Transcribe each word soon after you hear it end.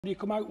do you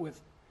come out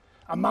with?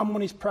 A man,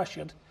 when he's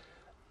pressured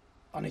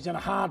and he's in a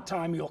hard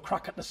time, he'll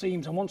crack at the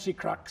seams, and once he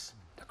cracks,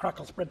 the crack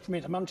will spread from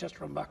here to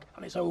Manchester and back,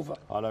 and it's over.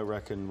 I don't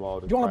reckon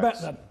Wilder. Do you want to bet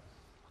then?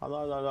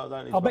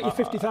 I'll bet you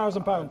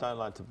 £50,000. I don't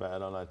like to bet. I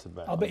don't like to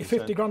bet. I'll bet you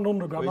 50 grand,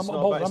 100 grand.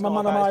 Well, I'm a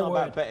man of my word. It's not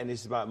about betting. This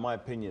is about my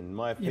opinion.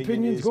 My opinion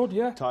opinion's is good,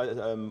 yeah.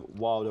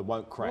 Wilder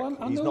won't crack.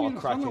 Well, He's not a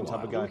cracking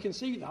type of guy. We can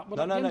see that.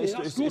 But no.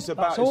 It's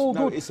about.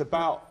 It's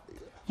about.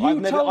 I've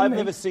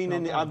never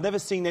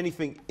seen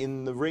anything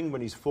in the ring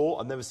when he's fought.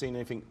 I've never seen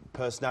anything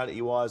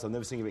personality-wise. I've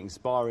never seen anything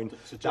inspiring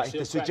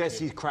that suggests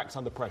he cracks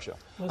under pressure.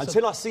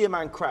 Until I see a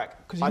man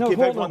crack, I give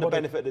everyone the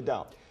benefit of the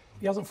doubt.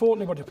 He hasn't fought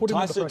anybody. Put him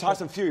under pressure.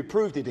 Tyson Fury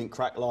proved he didn't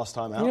crack last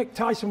time out.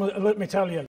 Tyson, let me tell you,